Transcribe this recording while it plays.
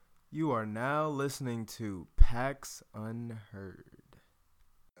You are now listening to PAX Unheard.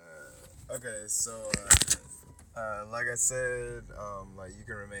 Okay, so like I said, like you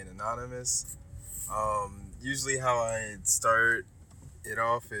can remain anonymous. Usually, how I start it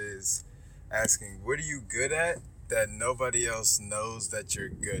off is asking, "What are you good at that nobody else knows that you're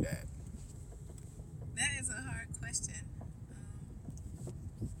good at?" That is a hard question.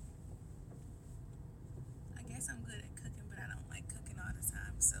 I guess I'm good at cooking, but I don't like cooking all the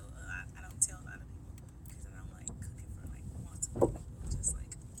time. So I don't tell a lot of people because I don't like cooking for like multiple people, just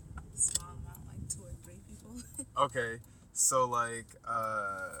like small amount, like 2 or 3 people. Okay, so like,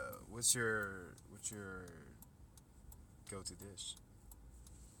 what's your go-to dish?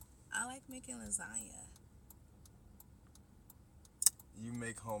 I like making lasagna. You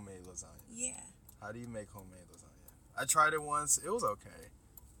make homemade lasagna. Yeah. How do you make homemade lasagna? I tried it once. It was okay.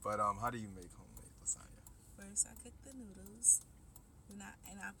 But how do you make homemade lasagna? First, I cook the noodles.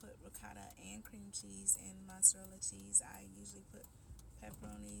 And I put ricotta and cream cheese and mozzarella cheese. I usually put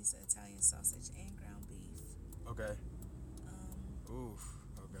pepperonis, Italian sausage, and ground beef. Okay. Um, Oof.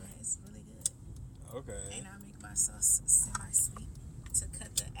 Okay. yeah, it's really good. Okay. And I make my sauce semi-sweet to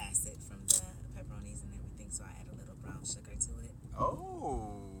cut the acid from the pepperonis and everything. So I add a little brown sugar to it.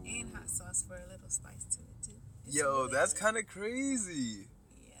 Oh. And hot sauce for a little spice to it too. It's Yo, really that's good. kind of crazy.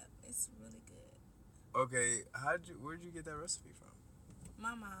 Yep, it's really good. Okay, where'd you get that recipe from?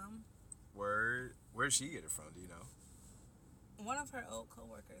 My mom, Where'd she get it from? Do you know? one of her old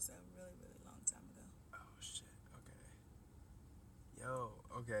coworkers a really, really long time ago. Oh shit. Okay. Yo.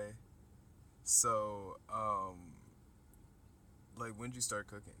 Okay. So, like, when'd you start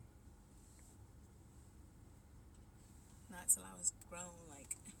cooking? Not till I was grown.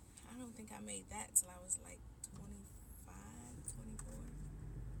 Like, I don't think I made that till I was like 25, 24.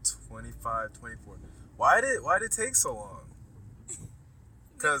 25, 24. Why'd it take so long?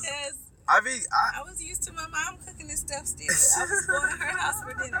 Because I mean, I was used to my mom cooking this stuff still. I was going to her house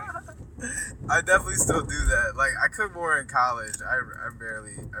for dinner. I definitely still do that. Like, I cook more in college. I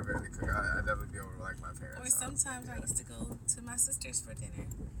barely cook. I definitely be over like my parents' Or house. sometimes I used to go to my sister's for dinner.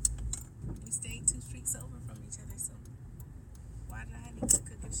 We stayed 2 streets over from each other, so why did I need to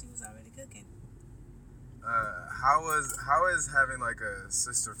cook if she was already cooking? How is having like a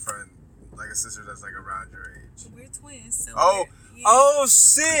sister friend, like a sister that's like around your age? We're twins, so Oh, yeah. oh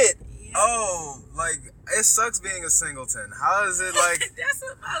shit! Yeah. Oh, like it sucks being a singleton. How is it like? That's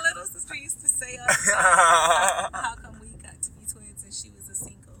what my little sister used to say all the time. How come we got to be twins and she was a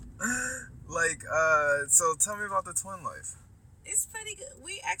single? Like, so tell me about the twin life. It's pretty good.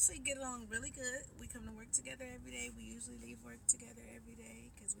 We actually get along really good. We come to work together every day. We usually leave work together every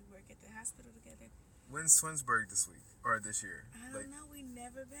day because we work at the hospital together. When's Twinsburg this week or this year? I don't know. We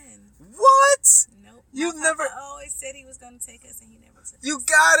never been. What? Nope. You've My never. papa always said he was going to take us, and he never took You us.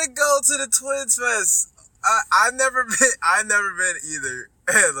 gotta go to the Twins Fest. I've never been. I've never been either.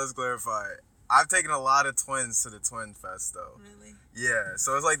 Let's clarify. I've taken a lot of twins to the Twin Fest though. Really? Yeah,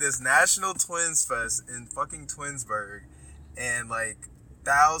 so it's like this National Twins Fest in fucking Twinsburg, and like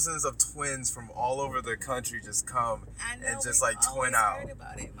thousands of twins from all over the country just come I know. and just we've like twin always out. heard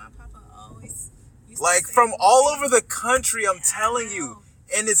about it. My papa always used to Like say from we all did. over the country, I'm Yeah, telling I you. know.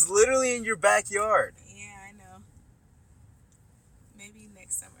 And it's literally in your backyard. Yeah, I know. Maybe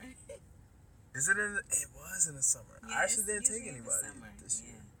next summer. Is it in? It was in the summer. Yeah, I actually it's didn't take usually in the anybody summer, this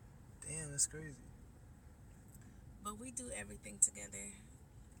yeah. year. Damn, that's crazy. But we do everything together.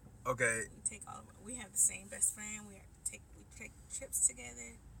 Okay, We take all. We have the same best friend. We take trips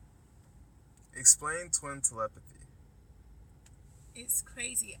together. explain twin telepathy. It's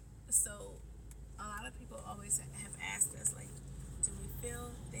crazy. So, a lot of people always have asked us, like, do we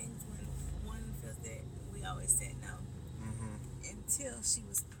feel things when one feels it? We always said no. Mm-hmm. Until she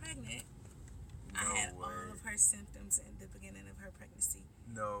was pregnant, I No had way. all of her symptoms in the beginning of her pregnancy.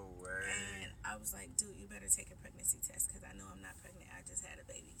 No way. And I was like, dude, you better take a pregnancy test because I know I'm not pregnant. I just had a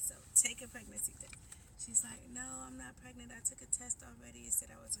baby. So take a pregnancy test. She's like, no, I'm not pregnant. I took a test already. It said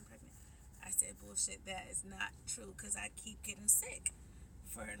I wasn't pregnant. I said, bullshit, that is not true because I keep getting sick.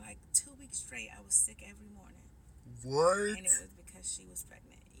 For like 2 weeks straight, I was sick every morning. What? And it was because she was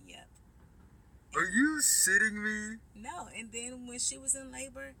pregnant. Yep. Are you shitting me? No, and then when she was in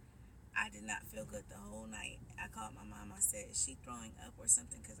labor, I did not feel good the whole night. I called my mom. I said, is she throwing up or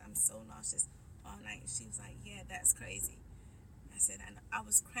something? Because I'm so nauseous all night. She was like, yeah, that's crazy. I said, I know. I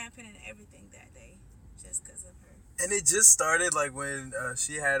was cramping and everything that day just because of her. And it just started like when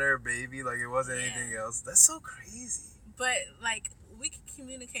she had her baby. Like it wasn't Yeah. anything else. That's so crazy. But, like, we can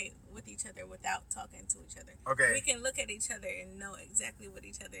communicate with each other without talking to each other. Okay. We can look at each other and know exactly what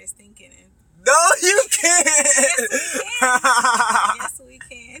each other is thinking. And No, you can. Yes, we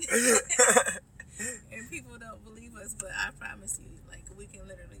can. And people don't believe us, but I promise you, like, we can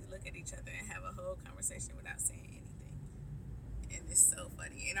literally look at each other and have a whole conversation without saying anything. And it's so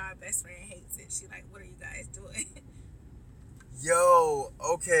funny. And our best friend hates it. She like, what are you guys doing? Yo,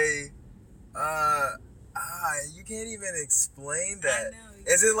 okay. You can't even explain that. I know.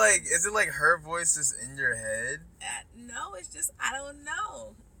 Is it like her voice is in your head? No, it's just, I don't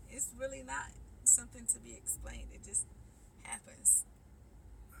know. It's really not something to be explained. It just happens.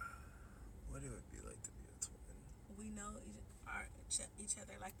 What it would be like to be a twin? We know each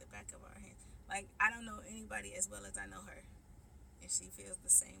other like the back of our hands. Like, I don't know anybody as well as I know her. And she feels the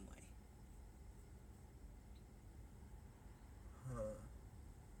same way. Huh.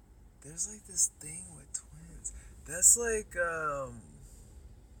 There's like this thing with twins. That's like,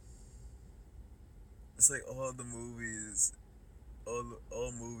 it's like all movies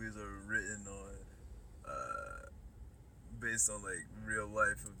are written on, based on like real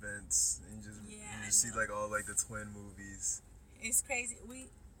life events, and you just see like all like the twin movies. It's crazy. We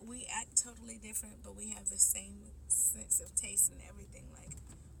act totally different, but we have the same sense of taste and everything. Like,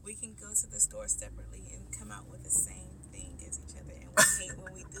 we can go to the store separately and come out with the same thing as each other, and we hate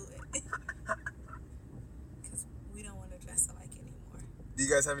when we do it because we don't want to dress alike anymore. Do you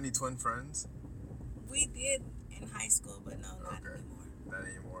guys have any twin friends? We did in high school, but no, not anymore. Not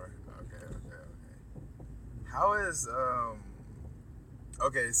anymore. Okay. How is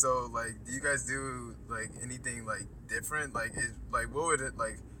okay, so like, do you guys do like anything like different? Like, what would it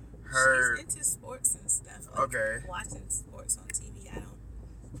like her? She's into sports and stuff. Like, okay. Watching sports on TV, I don't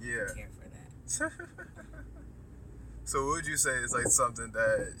care for that. So what would you say is like something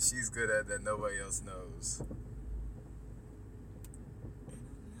that she's good at that nobody else knows?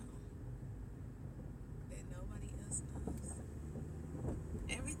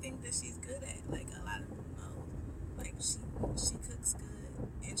 Everything that she's good at, like a lot of people know, like she cooks good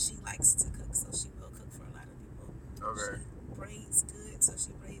and she likes to cook, so she will cook for a lot of people. Okay. She braids good, so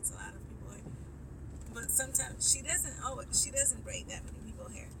she braids a lot of people hair. But sometimes she doesn't braid that many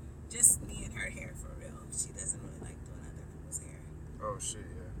people's hair. Just me and her hair for real. She doesn't really like doing other people's hair. Oh shit,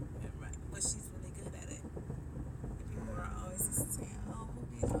 yeah. Right, but she's really good at it. And people are always just saying, "Oh, who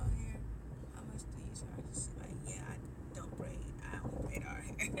did your hair? How much do you charge?" She's like, "Yeah, I don't braid. I only braid our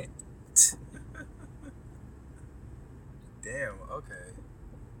hair." Damn. Okay.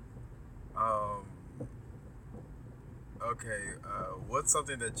 Okay. What's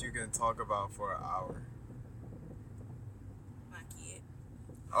something that you can talk about for an hour? My kid.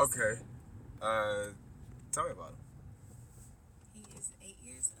 Okay. Tell me about him. He is 8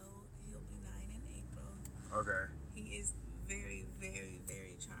 years old. He'll be 9 in April. Okay. He is very, very,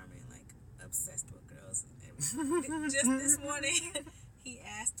 very charming. Like, obsessed with girls. Just this morning, he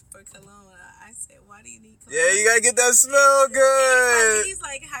asked for cologne. I said, "Why do you need cologne?" Yeah, you gotta get that smell good. He's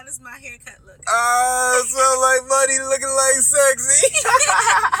like, "How does my haircut look?" Smell like money, looking like sexy.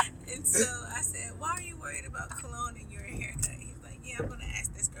 And so I said, "Why are you worried about cologne in your haircut?" He's like, "Yeah, I'm gonna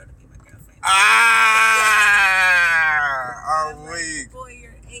ask this girl to be my girlfriend." I'm like, weak. "Boy,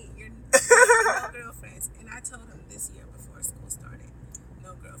 you're 8. You're no girlfriends." And I told him this year before school started,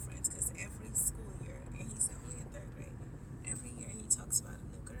 no girlfriends, because every school year, and he's only in 3rd grade, every year he talks about a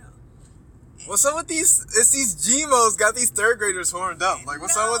new girl. What's up with these? It's these GMOs got these 3rd graders horned up. Like,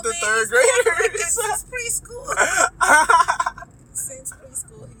 what's up with the 3rd graders? Since preschool. Since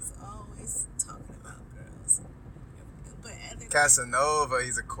preschool, he's always talking about girls. But Casanova,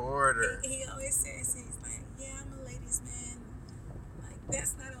 he's a quarter. He always says, he's like, "Yeah, I'm a ladies' man." Like,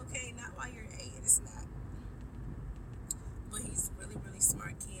 that's not okay. Not while you're 8. It's not. But he's a really, really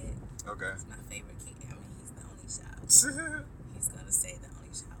smart kid. Okay. He's my favorite kid. I mean, he's the only child. He's gonna stay the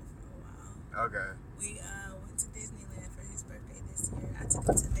only child for a while. Okay. We went to Disneyland for his birthday this year. I took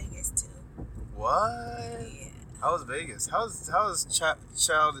him to Vegas too. What? Yeah. How was Vegas? How's Child?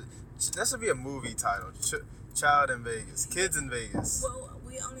 That should be a movie title. Child in Vegas. Kids in Vegas. Well,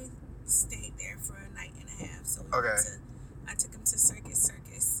 we only stayed there for a night and a half, so I took him to Circus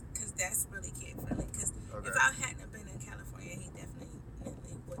because that's really kid friendly. Because if I hadn't been in California, he definitely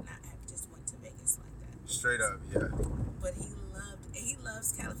would not have just went to Vegas like that. Straight up, yeah. But he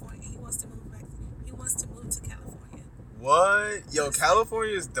loves California. He wants to move back. He wants to move to California. What? Yo,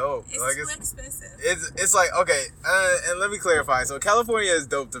 California is dope. It's like, too expensive. It's like, okay, and let me clarify. So California is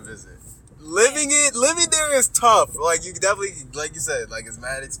dope to visit. Living there is tough. Like, you definitely, like you said, like, it's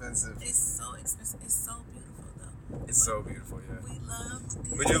mad expensive. It's so expensive. It's so beautiful though. It's so beautiful, yeah. We love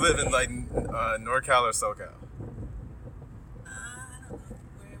Disney. Would you live in like NorCal or SoCal? I don't know,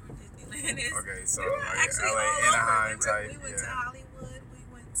 wherever Disneyland is. Okay, so We were like actually LA, all over. Anaheim type. We went to Yeah. Hollywood. We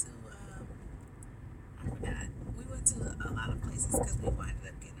went to, I places because we ended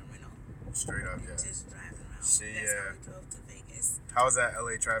up getting a rental. Straight up, And yeah. just driving around. Shit, That's yeah. how we drove to Vegas. How was that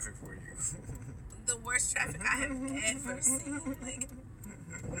LA traffic for you? The worst traffic I have ever seen. Like,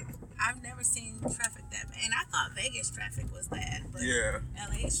 I've never seen traffic that bad. And I thought Vegas traffic was bad, but Yeah.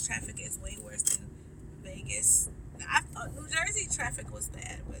 LA's traffic is way worse than Vegas. I thought New Jersey traffic was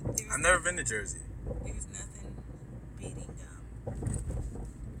bad, but I've never been to Jersey. there's nothing beating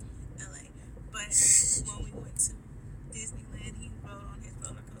LA. But when we went to Disneyland, he rode on his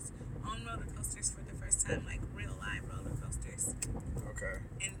roller coasters for the first time, like real live roller coasters. Okay.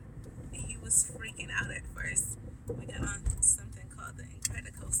 And he was freaking out at first. We got on something called the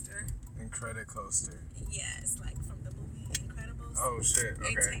Incredicoaster. Incredicoaster. Yeah, it's like from the movie Incredibles. Oh shit.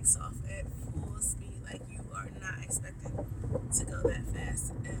 It Okay. takes off at full speed. Like, you are not expected to go that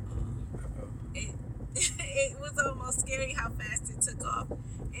fast at all. It was almost scary how fast it took off.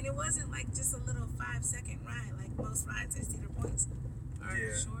 And it wasn't like just a little 5-second ride like most rides at Cedar Points are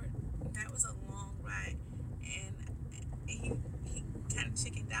short. That was a long ride. And he kind of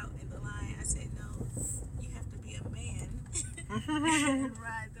chickened out in the line. I said, no, you have to be a man and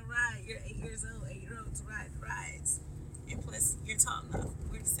ride the ride. You're 8 years old. 8-year-olds ride rides. And plus, you're tall enough.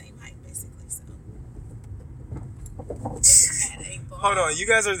 We're the same height, basically. So, we had a ball. Hold on, you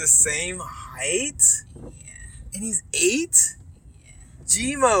guys are the same height? Yeah, And he's 8? yeah,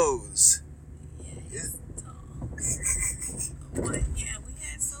 Gmos. yeah. He's tall. But yeah, we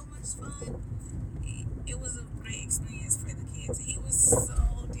had so much fun. It was a great experience for the kids. He was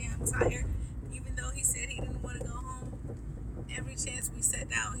so damn tired. Even though he said he didn't want to go home, every chance we sat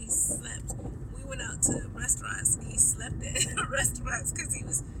down, he slept. We went out to restaurants. He slept at restaurants because he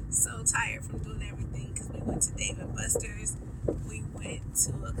was so tired from doing everything. Because we went to Dave and Buster's. We went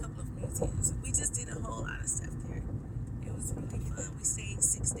to a couple of museums. We just did a whole lot of stuff there. It was really fun. We stayed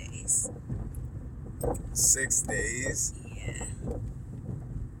 6 days. 6 days? Yeah.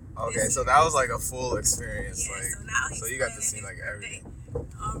 Okay, so that was like a full experience. Yeah, Like, so now he's so you got to planning see his like birthday. everything.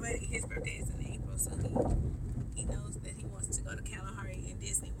 Already, his birthday is in April, so he knows that he wants to go to Kalahari and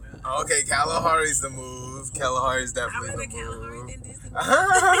Disney World. Okay, Kalahari's the move. Kalahari's I'd definitely rather the Kalahari move. than Disney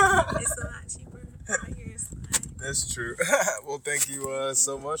World. It's a lot cheaper. I hear it's like, That's true. Well, thank you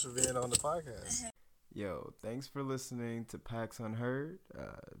so much for being on the podcast. Yo, thanks for listening to PAX Unheard.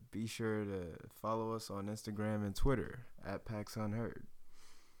 Be sure to follow us on Instagram and Twitter at PAX Unheard.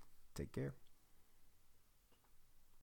 Take care.